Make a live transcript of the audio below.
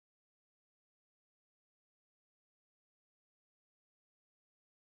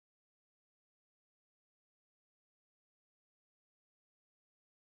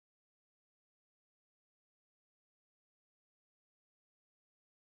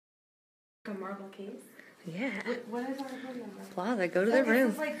A marble case? Yeah. What is our room number? Plaza, go to their room.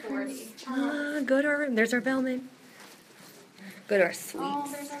 This is like 40. Go to our room. There's our bellman. Go to our suite. Oh,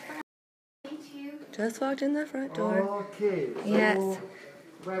 there's our friend. Thank you. Just walked in the front door. Okay. Yes. So,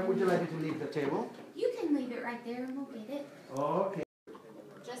 where would you like to leave the table? You can leave it right there and we'll get it. Okay.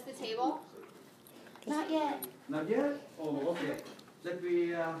 Just the table? Not yet. Not yet? Oh, okay. Let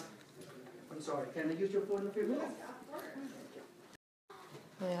me, I'm sorry. Can I use your phone in a few minutes?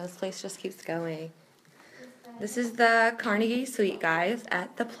 Yeah, this place just keeps going. This is the Carnegie Suite, guys,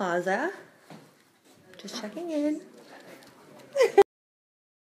 at the Plaza. Just checking in.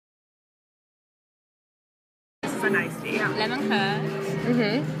 This is a nice tea. Lemon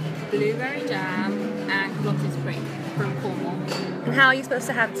curd, blueberry jam, and clotted spring from Cornwall. And how are you supposed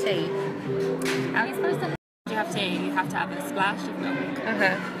to have tea? How are you supposed to have tea? You have to have a splash of milk.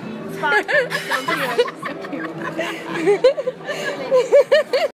 It's fine.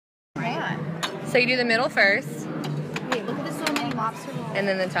 So you do the middle first, Wait, look at this so many lobster rolls. and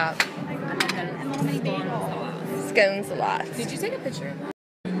then the top. And so many bagels. Scones a lot. Did you take a picture of that?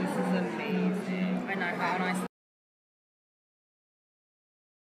 This is amazing. I know, how nice.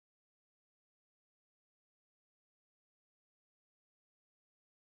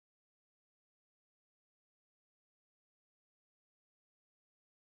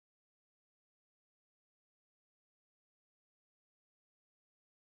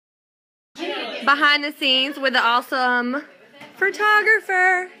 Behind the scenes with the awesome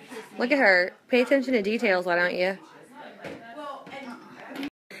photographer. Look at her. Pay attention to details, why don't you?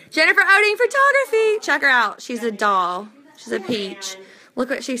 Jennifer Oding Photography. Check her out. She's a doll. She's a peach.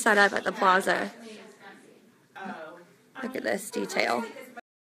 Look what she set up at the Plaza. Look at this detail.